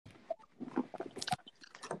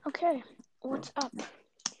Okay, what's up?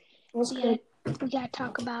 That's good. We gotta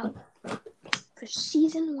talk about for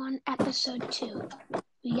season 1, episode 2.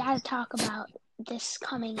 We gotta talk about this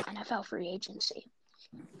coming NFL free agency.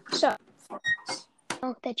 So,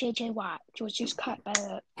 that J.J. Watt was just cut by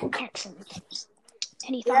the Texans.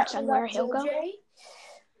 Any thoughts on where he'll go?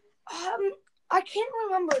 I can't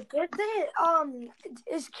remember.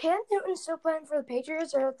 Is Cam Newton still playing for the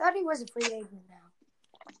Patriots, or I thought he was a free agent now?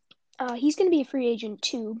 He's going to be a free agent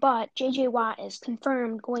too, but J.J. Watt is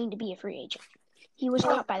confirmed going to be a free agent. He was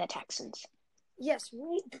cut by the Texans. Yes,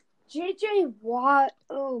 J.J. Watt.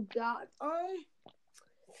 Oh God.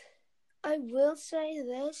 I will say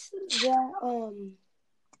this that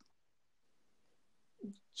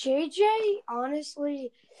J.J.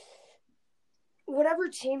 honestly, whatever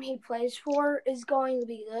team he plays for is going to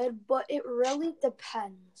be good, but it really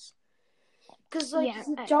depends. Because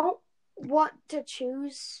you don't want to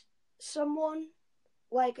choose someone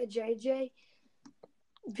like a JJ,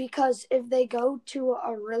 because if they go to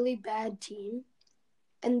a really bad team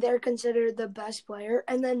and they're considered the best player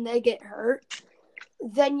and then they get hurt,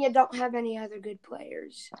 then you don't have any other good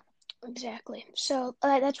players. Exactly. So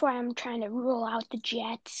that's why I'm trying to rule out the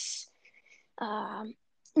Jets,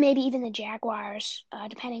 maybe even the Jaguars,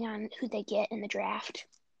 depending on who they get in the draft.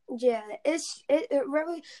 Yeah, it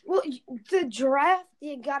really, well, the draft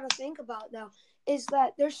you gotta think about though is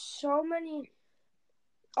that there's so many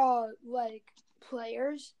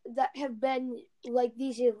players that have been like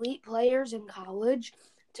these elite players in college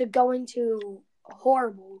to going to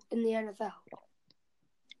horrible in the NFL.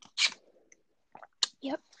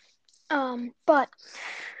 Yep. But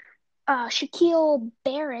Shaquille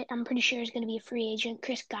Barrett, I'm pretty sure, is going to be a free agent.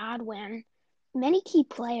 Chris Godwin, many key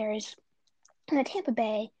players in the Tampa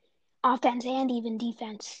Bay offense and even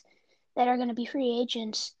defense that are going to be free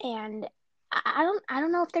agents, and I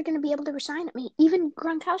don't know if they're going to be able to resign. I mean, even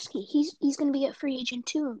Gronkowski, he's going to be a free agent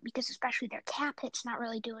too, because especially their cap hit's not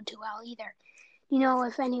really doing too well either. Do you know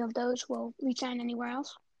if any of those will resign anywhere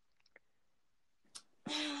else?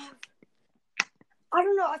 I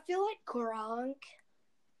don't know. I feel like Gronk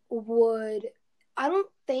would. I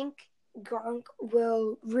don't think Gronk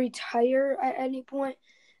will retire at any point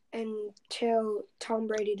until Tom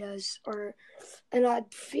Brady does, and I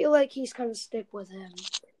feel like he's gonna stick with him.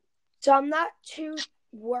 So I'm not too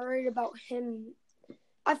worried about him.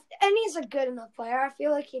 And he's a good enough player. I feel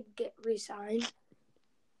like he'd get re-signed.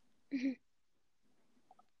 Mm-hmm.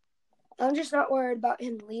 I'm just not worried about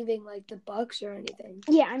him leaving like the Bucs or anything.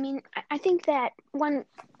 Yeah, I mean, I think that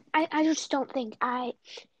I just don't think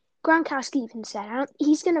Gronkowski even said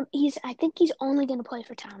I think he's only gonna play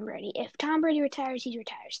for Tom Brady. If Tom Brady retires, he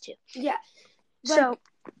retires too. Yeah. So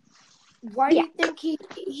why do you think he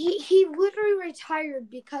literally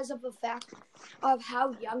retired because of the fact of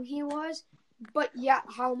how young he was, but yet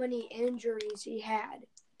how many injuries he had?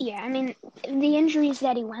 Yeah, I mean, the injuries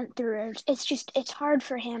that he went through, it's hard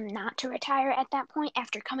for him not to retire at that point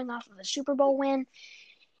after coming off of a Super Bowl win.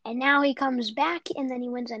 And now he comes back and then he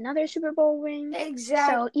wins another Super Bowl ring.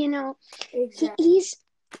 Exactly. So, he's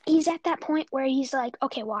at that point where he's like,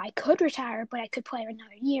 okay, well, I could retire, but I could play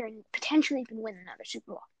another year and potentially even win another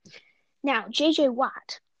Super Bowl. Now, J.J.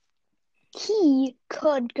 Watt, he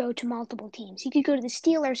could go to multiple teams. He could go to the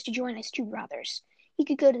Steelers to join his two brothers. He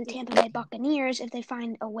could go to the Tampa Bay Buccaneers if they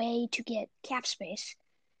find a way to get cap space.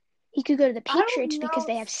 He could go to the Patriots because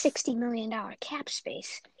they have $60 million cap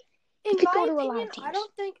space. He could go to a lot of teams. I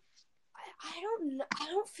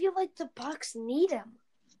don't feel like the Bucs need him.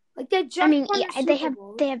 Like they just they have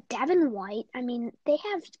Devin White. I mean, they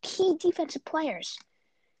have key defensive players.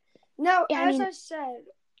 No, as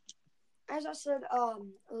I said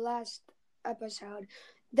last episode,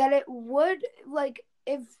 that it would, like,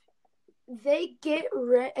 if they get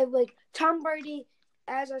rid of, like, Tom Brady,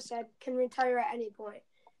 as I said, can retire at any point.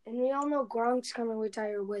 And we all know Gronk's going to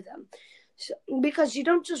retire with him. So, because you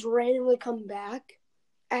don't just randomly come back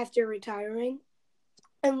after retiring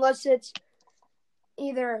unless it's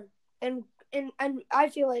either, and I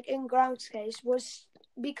feel like in Gronk's case was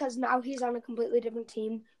because now he's on a completely different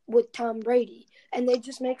team with Tom Brady, and they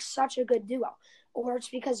just make such a good duo, or it's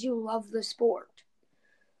because you love the sport.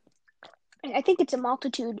 I think it's a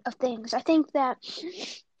multitude of things. I think that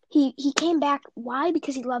he came back. Why?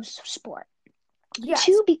 Because he loves sport. Yes.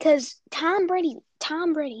 2, because Tom Brady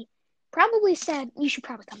probably said you should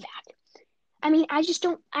probably come back. I mean, I just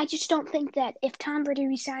don't think that if Tom Brady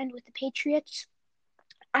re-signed with the Patriots,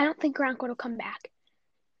 I don't think Gronk would come back.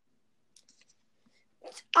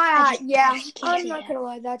 Yeah, I'm not gonna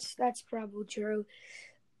lie, that's probably true.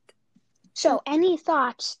 So, any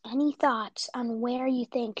thoughts on where you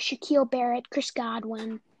think Shaquille Barrett, Chris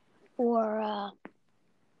Godwin, or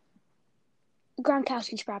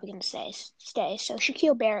Gronkowski's probably going to stay. So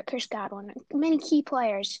Shaquille Barrett, Chris Godwin, many key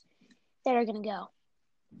players that are going to go.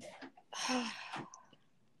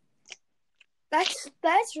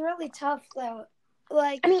 That's really tough though.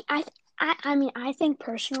 Like, I think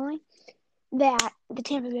personally that the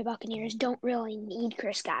Tampa Bay Buccaneers don't really need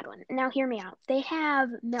Chris Godwin. Now, hear me out. They have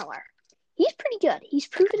Miller. He's pretty good. He's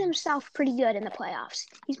proven himself pretty good in the playoffs.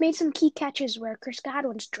 He's made some key catches where Chris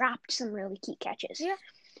Godwin's dropped some really key catches. Yeah.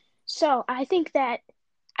 So I think that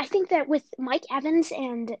with Mike Evans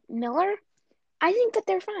and Miller, I think that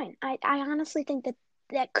they're fine. I honestly think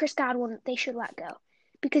that Chris Godwin they should let go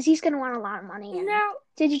because he's going to want a lot of money. And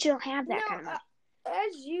they just don't have that kind of money.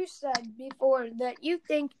 As you said before, that you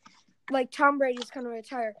think like Tom Brady's going to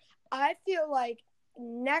retire. I feel like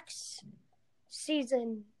next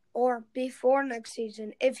season or before next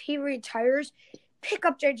season, if he retires, pick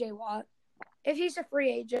up J.J. Watt. If he's a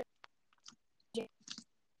free agent,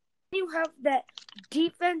 you have that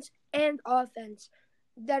defense and offense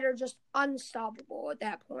that are just unstoppable at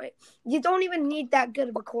that point. You don't even need that good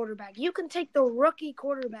of a quarterback. You can take the rookie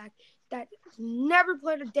quarterback that never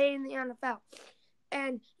played a day in the NFL,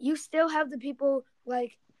 and you still have the people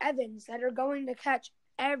like Evans that are going to catch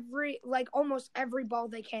almost every ball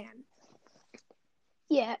they can.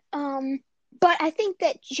 Yeah, but I think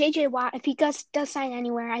that J.J. Watt, if he does sign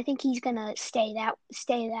anywhere, I think he's gonna stay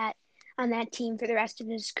that on that team for the rest of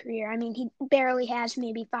his career. I mean, he barely has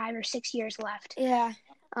maybe 5 or 6 years left. Yeah.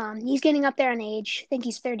 He's getting up there in age. I think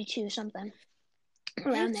he's 32 something.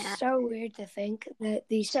 Around it's that. So weird to think that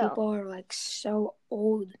these people are like so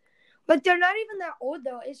old. Like they're not even that old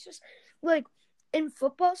though. It's just like in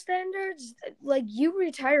football standards, like you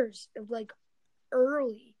retire like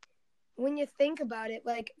early. When you think about it,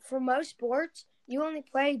 like for most sports, you only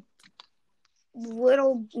play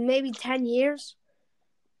maybe 10 years.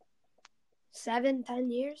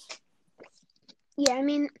 7-10 years. Yeah, I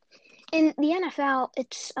mean, in the NFL,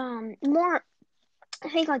 it's more. I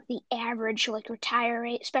think like the average like retire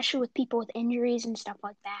rate, especially with people with injuries and stuff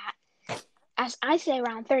like that, as I say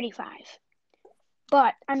around 35.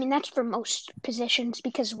 But I mean that's for most positions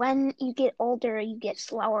because when you get older, you get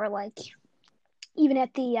slower. Like even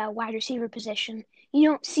at the wide receiver position, you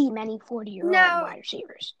don't see many 40-year-old wide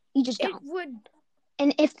receivers. You just don't.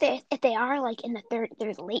 And if they are like in their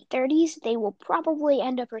late 30s, they will probably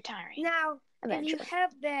end up retiring. Now, eventually. If you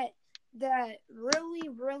have that really,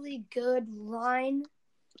 really good line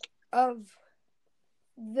of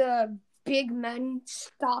the big men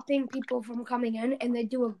stopping people from coming in, and they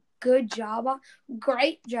do a great job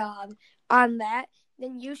on that,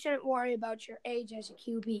 then you shouldn't worry about your age as a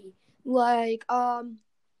QB. Like, I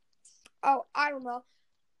don't know,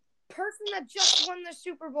 person that just won the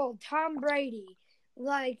Super Bowl, Tom Brady.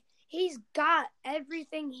 Like, he's got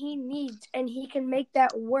everything he needs, and he can make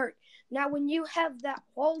that work. Now, when you have that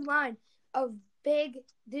whole line of big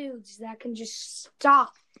dudes that can just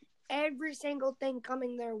stop every single thing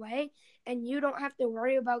coming their way, and you don't have to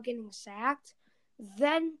worry about getting sacked,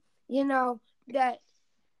 then, you know, that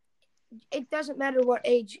it doesn't matter what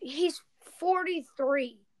age. He's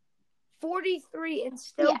 43 and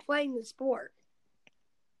still playing the sport.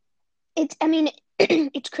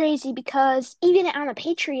 It's crazy because even on the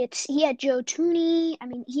Patriots, he had Joe Thuney. I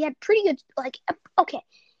mean, he had pretty good, okay.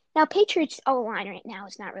 Now, Patriots O-line right now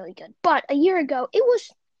is not really good. But a year ago, it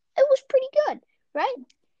was pretty good, right?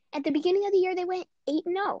 At the beginning of the year, they went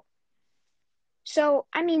 8-0. So,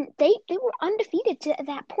 I mean, they were undefeated to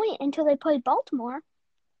that point until they played Baltimore.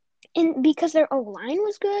 And because their O-line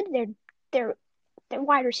was good, their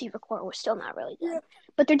wide receiver core was still not really good. Yeah.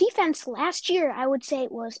 But their defense last year, I would say,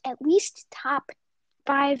 was at least top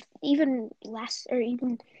 5, even less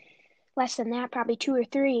than that, probably 2 or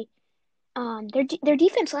 3. Their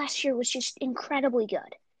defense last year was just incredibly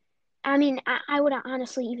good. I mean, I would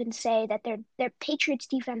honestly even say that their Patriots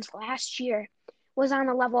defense last year was on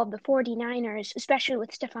the level of the 49ers, especially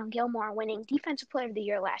with Stephon Gilmore winning Defensive Player of the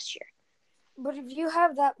Year last year. But if you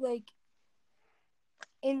have that,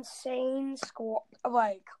 insane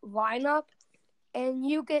lineup, and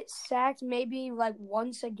you get sacked maybe,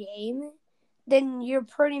 once a game, then you're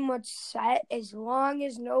pretty much set as long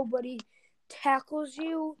as nobody tackles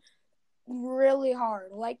you really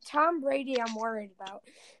hard. Like Tom Brady, I'm worried about.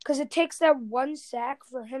 Because it takes that one sack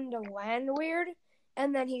for him to land weird,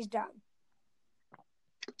 and then he's done.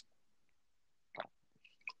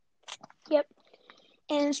 Yep.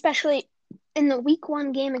 And especially in the Week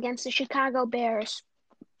 1 game against the Chicago Bears,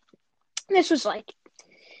 this was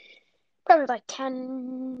probably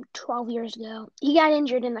 10, 12 years ago. He got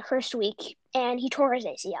injured in the first week, and he tore his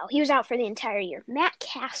ACL. He was out for the entire year. Matt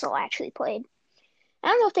Castle actually played. I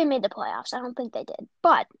don't know if they made the playoffs. I don't think they did.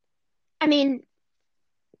 But, I mean,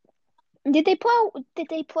 Did they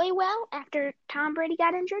play well after Tom Brady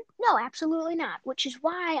got injured? No, absolutely not. Which is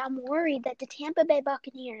why I'm worried that the Tampa Bay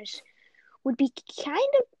Buccaneers would be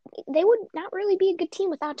they would not really be a good team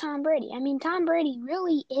without Tom Brady. I mean, Tom Brady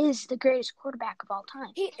really is the greatest quarterback of all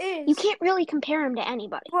time. He You is. can't really compare him to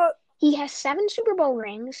anybody. But He has 7 Super Bowl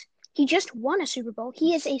rings. He just won a Super Bowl.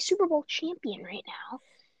 He is a Super Bowl champion right now.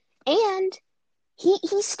 And he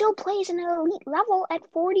still plays in an elite level at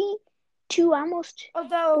 40 to almost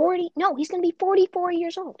although 40. No, he's going to be 44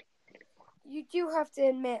 years old. you do have to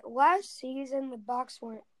admit, last season the Bucs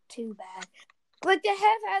weren't too bad. Like, they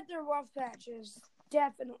have had their rough patches.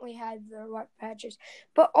 Definitely had their rough patches.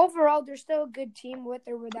 But overall, they're still a good team with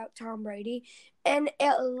or without Tom Brady. And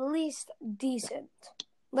at least decent.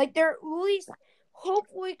 Like, they're at least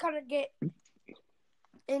hopefully kind of get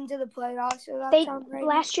into the playoffs without Tom Brady.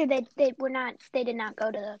 Last year they did not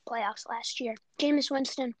go to the playoffs last year. Jameis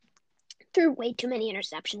Winston threw way too many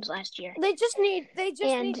interceptions last year. They just need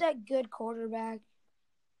that good quarterback.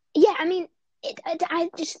 Yeah, I mean, I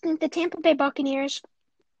just think the Tampa Bay Buccaneers,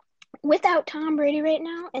 without Tom Brady right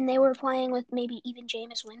now, and they were playing with maybe even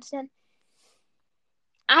Jameis Winston,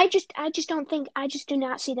 I just do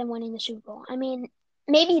not see them winning the Super Bowl. I mean,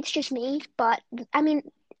 maybe it's just me, but I mean,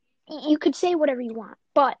 you could say whatever you want,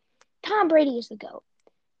 but Tom Brady is the GOAT.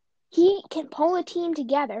 He can pull a team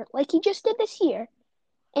together like he just did this year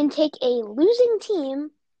and take a losing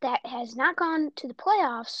team that has not gone to the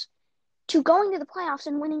playoffs to going to the playoffs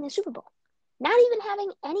and winning the Super Bowl. Not even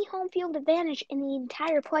having any home field advantage in the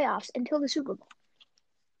entire playoffs until the Super Bowl.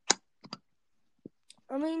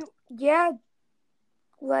 I mean, yeah,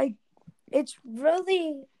 like, it's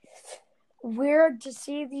really weird to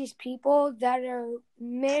see these people that are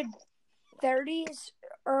mid-30s,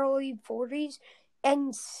 early 40s,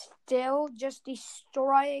 and still just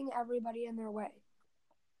destroying everybody in their way.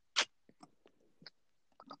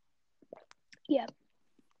 Yeah.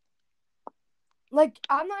 Like,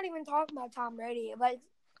 I'm not even talking about Tom Brady. Like,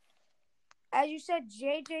 as you said,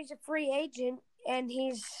 JJ's a free agent, and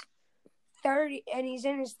he's 30, and he's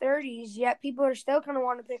in his 30s, yet people are still going to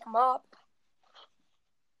want to pick him up.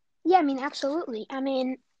 Yeah, I mean, absolutely. I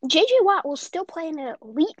mean, J.J. Watt will still play in an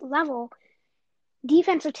elite level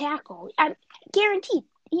defensive tackle. I'm guaranteed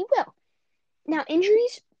he will. Now,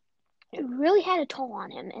 injuries really had a toll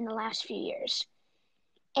on him in the last few years.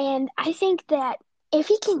 And I think that if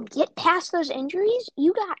he can get past those injuries,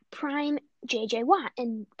 you got prime J.J. Watt,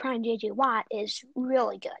 and prime J.J. Watt is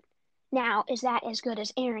really good. Now, is that as good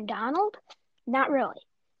as Aaron Donald? Not really.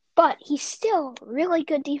 But he's still a really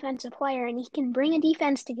good defensive player, and he can bring a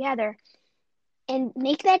defense together and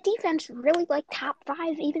make that defense really like top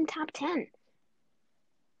 5, even top 10.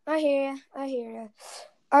 I hear you.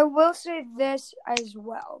 I will say this as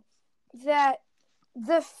well, that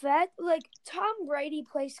the fact, like, Tom Brady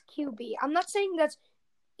plays QB. I'm not saying that's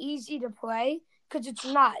easy to play, because it's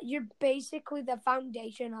not. You're basically the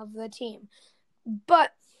foundation of the team.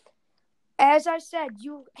 But as I said,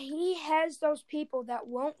 he has those people that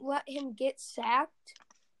won't let him get sacked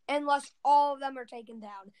unless all of them are taken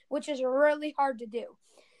down, which is really hard to do.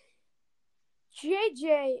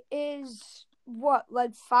 JJ is what,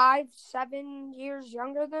 like 5-7 years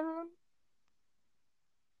younger than him?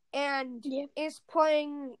 And is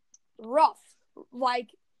playing rough, like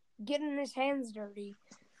getting his hands dirty,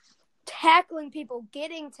 tackling people,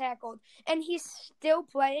 getting tackled, and he's still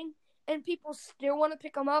playing, and people still want to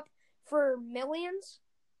pick him up for millions?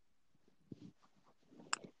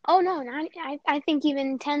 Oh, no, I think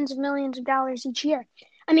even tens of millions of dollars each year.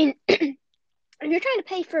 I mean, if you're trying to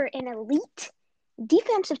pay for an elite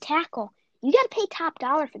defensive tackle, you got to pay top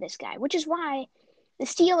dollar for this guy, which is why the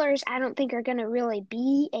Steelers, I don't think, are going to really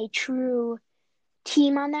be a true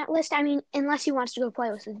team on that list. I mean, unless he wants to go play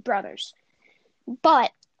with his brothers. But,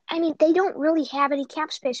 I mean, they don't really have any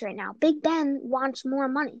cap space right now. Big Ben wants more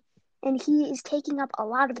money, and he is taking up a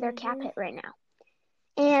lot of their cap hit right now.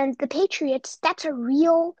 And the Patriots, that's a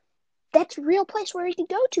real place where he could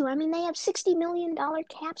go to. I mean, they have $60 million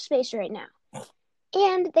cap space right now.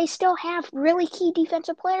 And they still have really key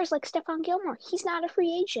defensive players like Stephon Gilmore. He's not a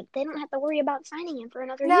free agent. They don't have to worry about signing him for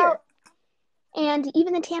another year. And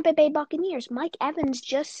even the Tampa Bay Buccaneers, Mike Evans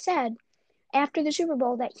just said after the Super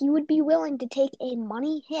Bowl that he would be willing to take a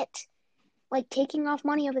money hit, like taking off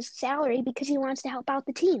money of his salary because he wants to help out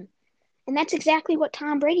the team. And that's exactly what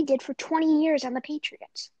Tom Brady did for 20 years on the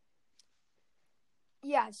Patriots.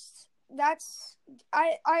 Yes,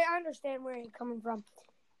 I understand where you're coming from.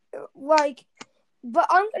 Like, but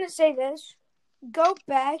I'm going to say this. Go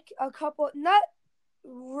back a couple, not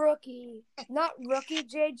rookie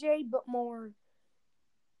JJ, but more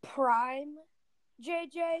prime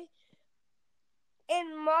JJ.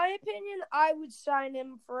 in my opinion, I would sign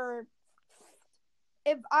him for.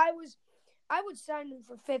 If I would sign him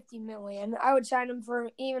for $50 million. I would sign him for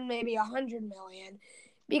even maybe $100 million,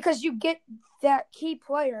 because you get that key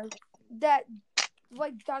player that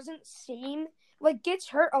doesn't seem gets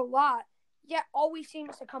hurt a lot, yet always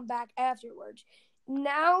seems to come back afterwards.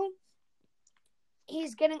 Now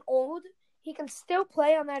he's getting old. He can still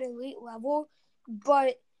play on that elite level,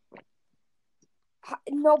 but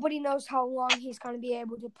nobody knows how long he's going to be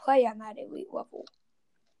able to play on that elite level.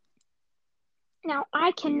 Now,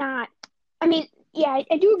 I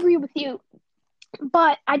do agree with you,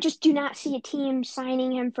 but I just do not see a team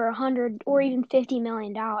signing him for $100 or even $50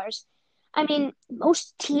 million. I mean,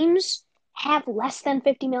 most teams have less than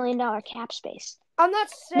 $50 million cap space. I'm not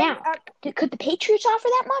saying... Now, could the Patriots offer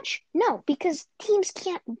that much? No, because teams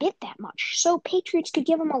can't bid that much. So Patriots could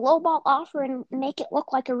give him a lowball offer and make it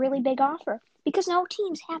look like a really big offer, because no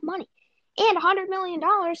teams have money. And $100 million,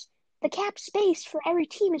 the cap space for every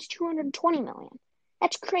team is $220 million.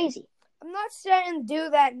 That's crazy. I'm not saying do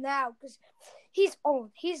that now, because he's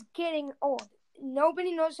old. He's getting old.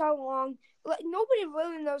 Nobody knows how long. Nobody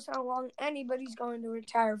really knows how long anybody's going to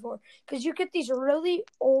retire for, because you get these really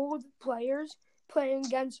old players playing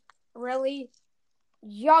against really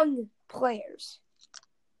young players.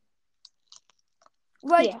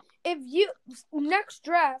 If you next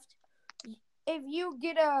draft, if you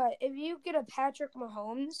get a Patrick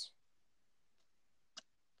Mahomes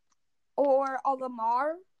or a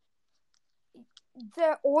Lamar,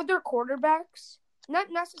 the older quarterbacks,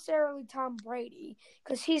 not necessarily Tom Brady,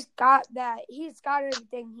 because he's got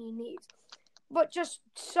everything he needs, but just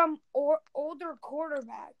some older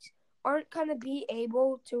quarterbacks aren't going to be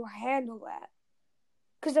able to handle that.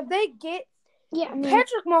 Because if they get...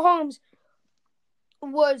 Patrick Mahomes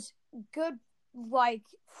was good,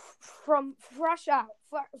 from fresh out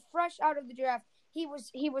of the draft. He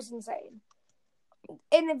was insane.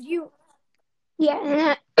 And if you... Yeah,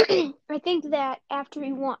 and I think that after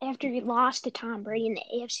he lost to Tom Brady in the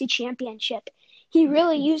AFC Championship, he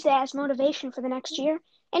really used that as motivation for the next year,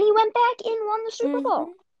 and he went back and won the Super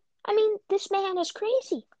Bowl. I mean, this man is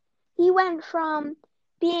crazy. He went from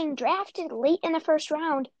being drafted late in the first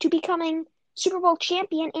round to becoming Super Bowl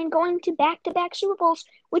champion and going to back-to-back Super Bowls,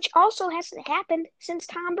 which also hasn't happened since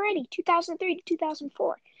Tom Brady, 2003 to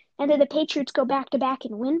 2004. And did the Patriots go back-to-back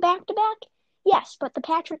and win back-to-back? Yes, but the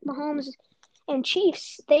Patrick Mahomes and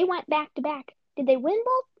Chiefs, they went back-to-back. Did they win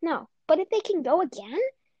both? No. But if they can go again,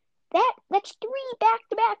 that's 3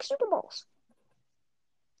 back-to-back Super Bowls.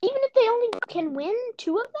 Even if they only can win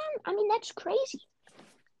 2 of them, I mean, that's crazy.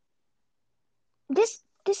 This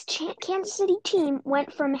Kansas City team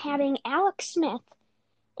went from having Alex Smith,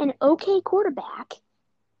 an okay quarterback,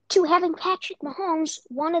 to having Patrick Mahomes,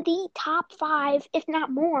 one of the top 5, if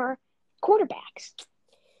not more, quarterbacks.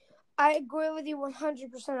 I agree with you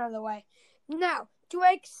 100% of the way. Now, do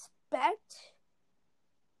I expect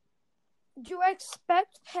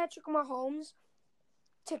Patrick Mahomes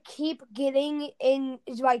to keep getting in,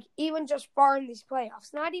 even just far in these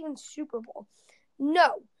playoffs? Not even Super Bowl.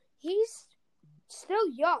 No, he's still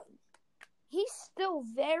young. He's still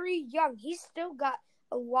very young. He's still got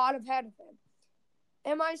a lot ahead of him.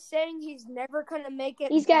 Am I saying he's never going to make it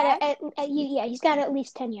back? He's got at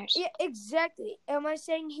least 10 years. Yeah, exactly. Am I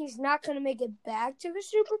saying he's not going to make it back to the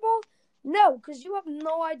Super Bowl? No, because you have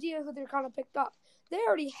no idea who they're going to pick up. They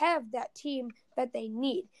already have that team that they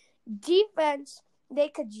need. Defense, they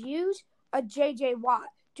could use a J.J. Watt.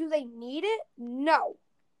 Do they need it? No.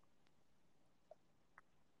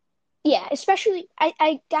 Yeah, especially,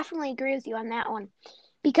 I definitely agree with you on that one,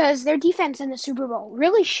 because their defense in the Super Bowl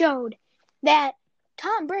really showed that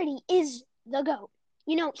Tom Brady is the GOAT.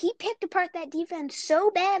 You know, he picked apart that defense so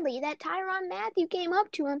badly that Tyrann Mathieu came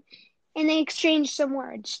up to him and they exchanged some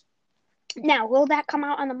words. Now, will that come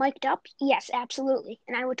out on the Mic'd Up? Yes, absolutely.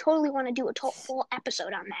 And I would totally want to do a full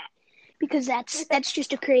episode on that, because that's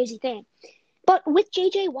just a crazy thing. But with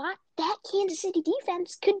J.J. Watt, that Kansas City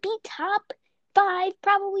defense could be top 5,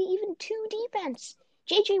 probably even 2 defense.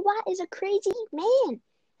 J.J. Watt is a crazy man.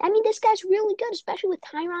 I mean, this guy's really good, especially with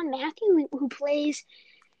Tyrann Mathieu, who plays.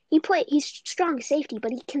 He's strong safety,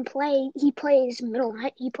 but he can play. He plays middle.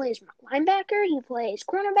 He plays linebacker. He plays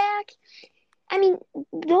cornerback. I mean,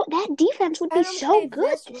 that defense would be so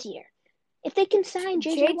good this year if they can sign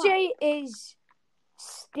J.J. Watt. J.J. is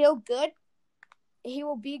still good. He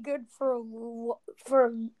will be good for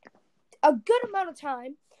a good amount of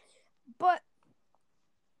time, but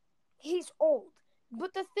he's old.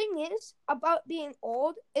 But the thing is about being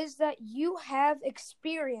old is that you have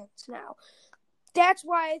experience now. That's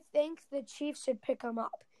why I think the Chiefs should pick him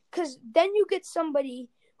up, because then you get somebody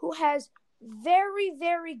who has very,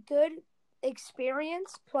 very good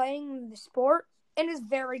experience playing the sport and is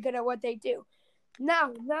very good at what they do.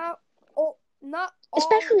 Now, not all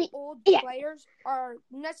Especially, old yeah, players are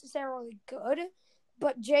necessarily good,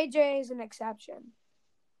 but JJ is an exception.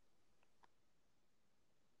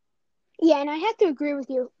 yeah, and I have to agree with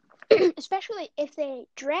you, especially if they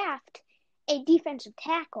draft a defensive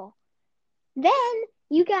tackle. Then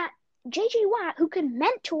you got J.J. Watt who could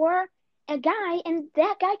mentor a guy, and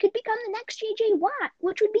that guy could become the next J.J. Watt,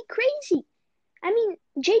 which would be crazy. I mean,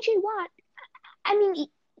 J.J. Watt, I mean,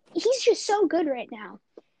 he's just so good right now.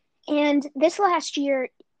 And this last year,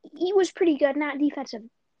 he was pretty good, not defensive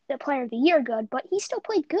the player of the year good, but he still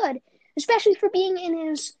played good, especially for being in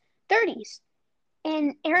his 30s.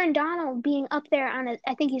 And Aaron Donald being up there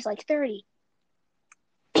I think he's like 30.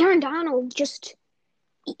 Aaron Donald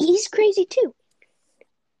he's crazy too.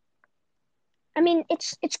 I mean,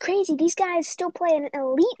 it's crazy. These guys still play at an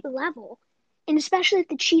elite level, and especially if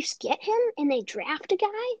the Chiefs get him and they draft a guy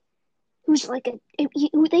who's like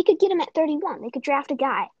they could get him at 31. They could draft a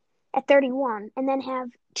guy at 31 and then have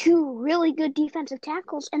two really good defensive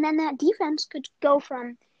tackles, and then that defense could go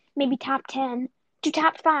from maybe top 10 to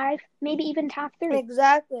top 5, maybe even top 3.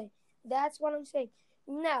 Exactly. That's what I'm saying.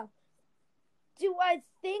 Now, do I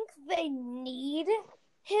think they need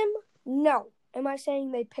him? No. Am I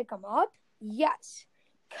saying they pick him up? Yes.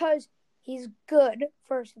 Because he's good,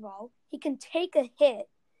 first of all. He can take a hit,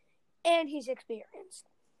 and he's experienced.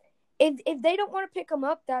 If they don't want to pick him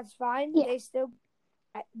up, that's fine. Yeah. They still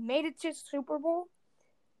made it to Super Bowl.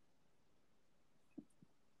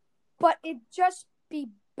 But it'd just be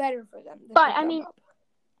better for them. But, I mean,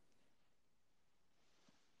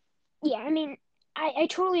 yeah, I mean, I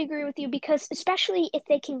totally agree with you, because especially if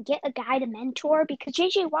they can get a guy to mentor, because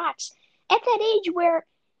J.J. Watt's at that age where,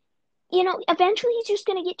 eventually he's just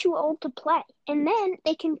going to get too old to play. And then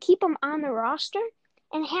they can keep him on the roster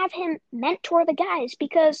and have him mentor the guys,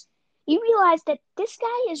 because you realize that this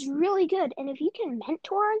guy is really good. And if you can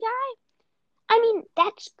mentor a guy, I mean,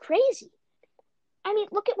 that's crazy. I mean,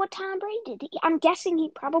 look at what Tom Brady did. I'm guessing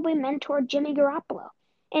he probably mentored Jimmy Garoppolo.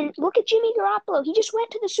 And look at Jimmy Garoppolo. He just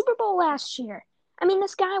went to the Super Bowl last year. I mean,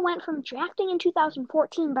 this guy went from drafting in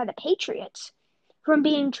 2014 by the Patriots, from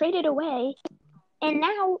being traded away, and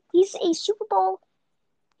now he's a Super Bowl.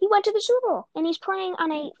 He went to the Super Bowl, and he's playing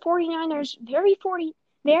on a 49ers, very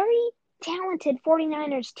talented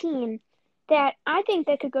 49ers team that I think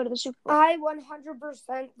they could go to the Super Bowl. I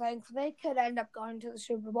 100% think they could end up going to the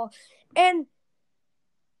Super Bowl. And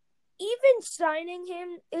even signing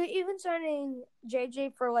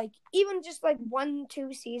JJ for even just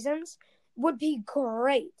 1-2 seasons would be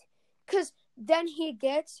great. Because then he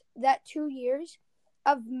gets that 2 years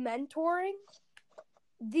of mentoring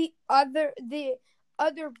the other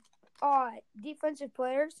defensive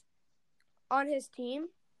players on his team,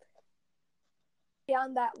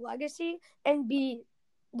 beyond that legacy, and be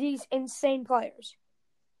these insane players.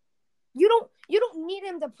 You don't need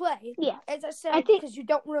him to play. Yeah, as I said, because you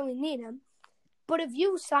don't really need him. But if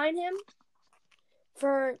you sign him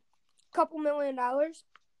for a couple $1 million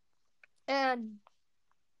and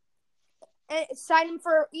sign him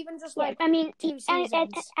for even just 2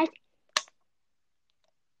 seasons.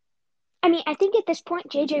 I think at this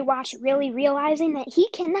point, J.J. Watt's really realizing that he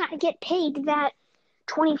cannot get paid that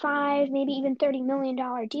 $25, maybe even $30 million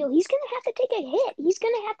deal. He's going to have to take a hit. He's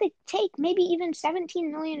going to have to take maybe even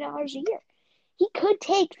 $17 million a year. He could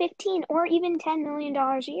take $15 or even $10 million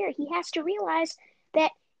a year. He has to realize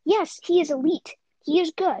that, yes, he is elite. He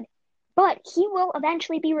is good. But he will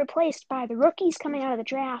eventually be replaced by the rookies coming out of the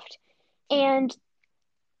draft. And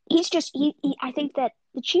I think that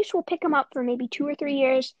the Chiefs will pick him up for maybe 2 or 3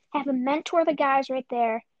 years, have him mentor the guys right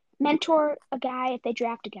there, mentor a guy if they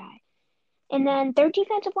draft a guy. And then their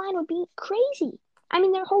defensive line would be crazy. I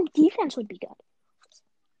mean, their whole defense would be good.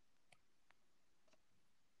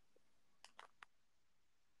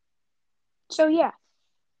 So, yeah.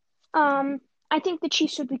 I think the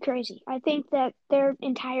Chiefs would be crazy. I think that their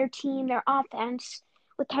entire team, their offense,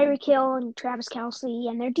 with Tyreek Hill and Travis Kelce,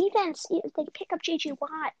 and their defense, if they pick up J.J.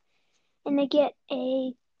 Watt and they get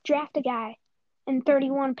draft a guy and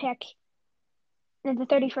 31 pick, and the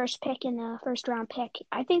 31st pick in the first round pick,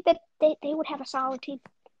 I think that they would have a solid team.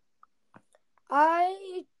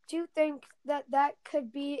 I do think that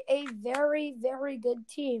could be a very, very good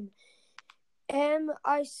team. Am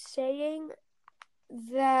I saying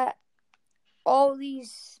that all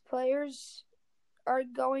these players are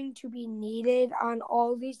going to be needed on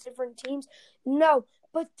all these different teams? No,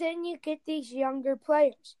 but then you get these younger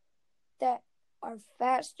players that are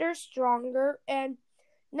faster, stronger, and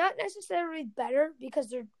not necessarily better because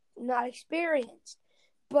they're not experienced,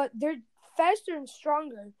 but they're faster and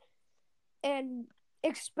stronger, and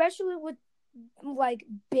especially with like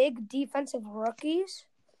big defensive rookies,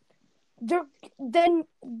 then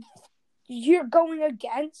you're going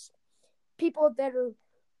against people that are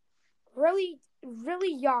really,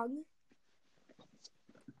 really young,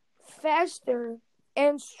 faster,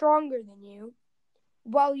 and stronger than you,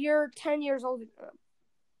 while you're 10 years older than them.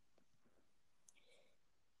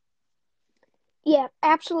 Yeah,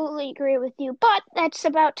 absolutely agree with you. But that's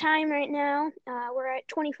about time right now. We're at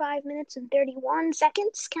 25 minutes and 31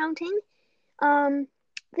 seconds counting.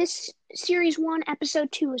 This series 1,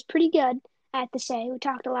 episode 2 was pretty good, I have to say. We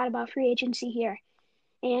talked a lot about free agency here.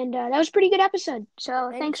 And that was a pretty good episode.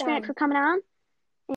 So thanks, Grant, for coming on.